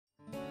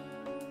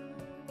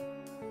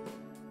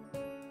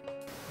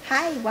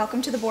Hi,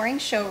 welcome to the Boring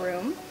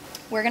Showroom.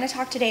 We're going to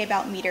talk today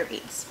about meter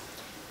reads.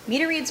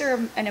 Meter reads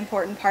are an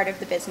important part of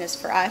the business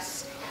for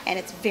us, and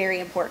it's very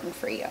important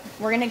for you.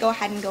 We're going to go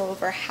ahead and go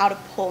over how to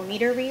pull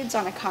meter reads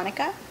on a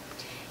Konica,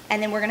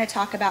 and then we're going to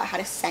talk about how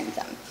to send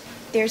them.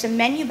 There's a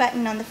menu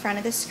button on the front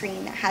of the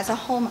screen that has a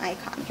home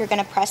icon. You're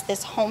going to press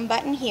this home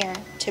button here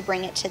to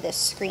bring it to this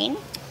screen.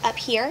 Up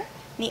here,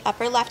 in the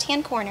upper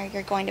left-hand corner,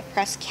 you're going to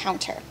press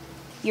counter.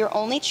 You're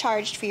only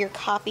charged for your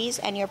copies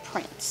and your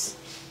prints.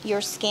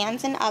 Your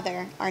scans and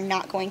other are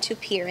not going to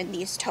appear in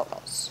these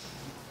totals.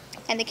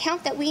 And the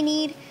count that we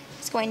need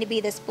is going to be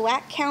this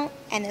black count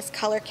and this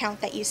color count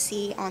that you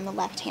see on the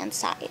left-hand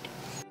side.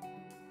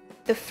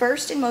 The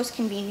first and most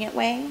convenient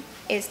way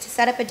is to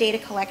set up a data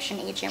collection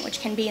agent,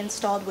 which can be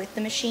installed with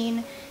the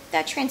machine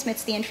that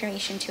transmits the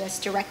information to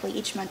us directly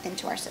each month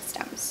into our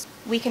systems.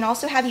 We can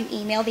also have you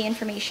email the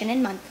information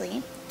in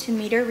monthly to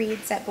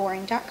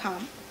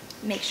meterreads@boring.com.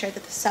 Make sure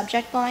that the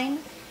subject line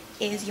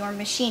is your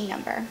machine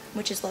number,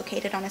 which is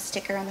located on a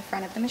sticker on the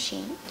front of the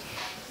machine.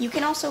 You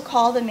can also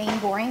call the main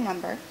Boring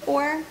number,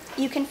 or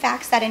you can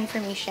fax that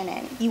information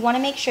in. You want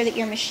to make sure that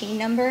your machine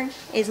number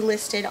is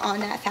listed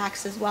on that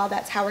fax as well.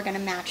 That's how we're going to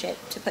match it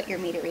to put your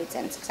meter reads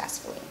in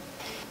successfully.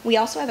 We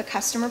also have a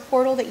customer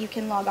portal that you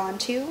can log on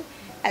to,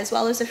 as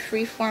well as a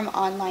free-form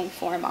online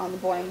form on the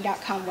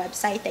Boring.com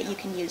website that you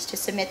can use to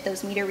submit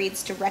those meter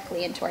reads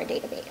directly into our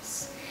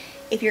database.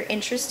 If you're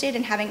interested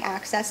in having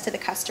access to the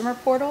customer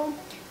portal,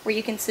 where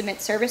you can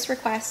submit service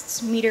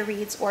requests, meter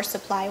reads, or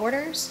supply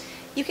orders,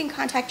 you can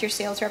contact your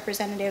sales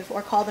representative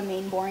or call the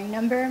main Boring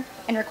number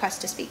and request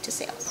to speak to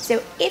sales.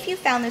 So if you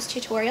found this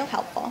tutorial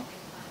helpful,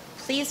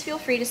 please feel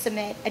free to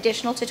submit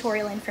additional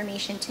tutorial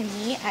information to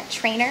me at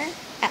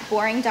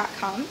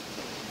trainer@boring.com.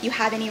 If you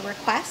have any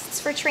requests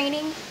for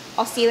training,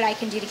 I'll see what I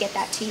can do to get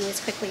that to you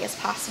as quickly as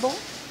possible.